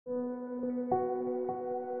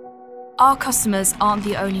Our customers aren't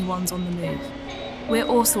the only ones on the move. We're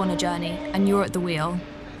also on a journey, and you're at the wheel.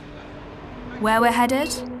 Where we're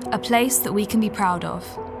headed? A place that we can be proud of.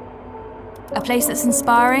 A place that's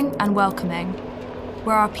inspiring and welcoming,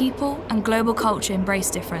 where our people and global culture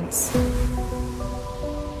embrace difference.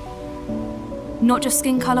 Not just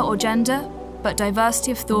skin colour or gender, but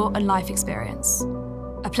diversity of thought and life experience.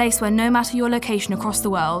 A place where no matter your location across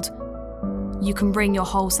the world, you can bring your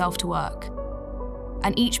whole self to work.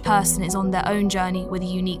 And each person is on their own journey with a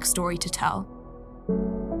unique story to tell.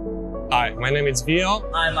 Hi, my name is Vio.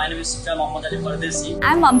 Hi, my name is Mohammed Ali Pardesi.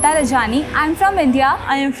 I'm Mamta Rajani. I'm from India.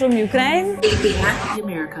 I am from Ukraine.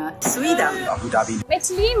 America, Sweden, Abu Dhabi.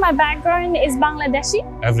 Actually, my background is Bangladeshi.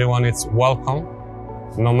 Everyone is welcome,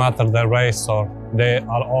 no matter their race, or they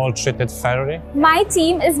are all treated fairly. My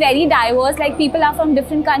team is very diverse, like people are from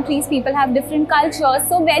different countries, people have different cultures.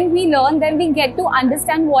 So when we learn, then we get to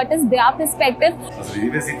understand what is their perspective. Also die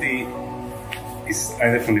Diversity ist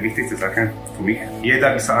eine von den wichtigsten Sachen für mich.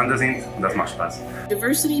 Jeder ist anders sind und das macht Spaß.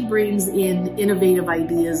 Diversity brings in innovative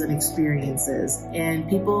ideas and experiences, and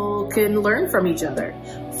people can learn from each other,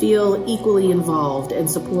 feel equally involved and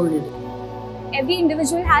supported. Every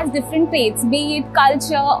individual has different traits, be it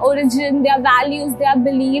culture, origin, their values, their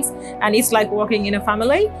beliefs. And it's like working in a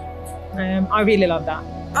family. I really love that.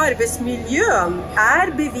 Arbetsmiljön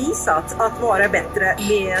är bevisat att vara bättre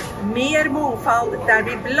med mer mångfald, där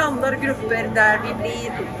vi blandar grupper, där vi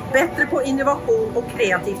blir bättre på innovation och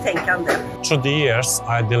kreativt tänkande. Through the years,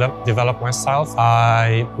 I developed myself.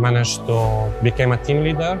 I managed to become a team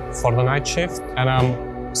leader for the night shift, and I'm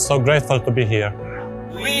so grateful to be here.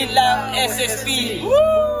 We love SSP!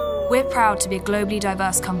 We're proud to be a globally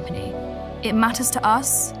diverse company. It matters to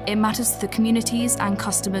us, it matters to the communities and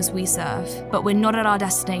customers we serve, but we're not at our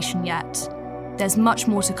destination yet. There's much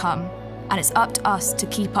more to come, and it's up to us to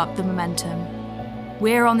keep up the momentum.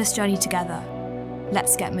 We're on this journey together.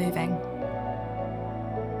 Let's get moving.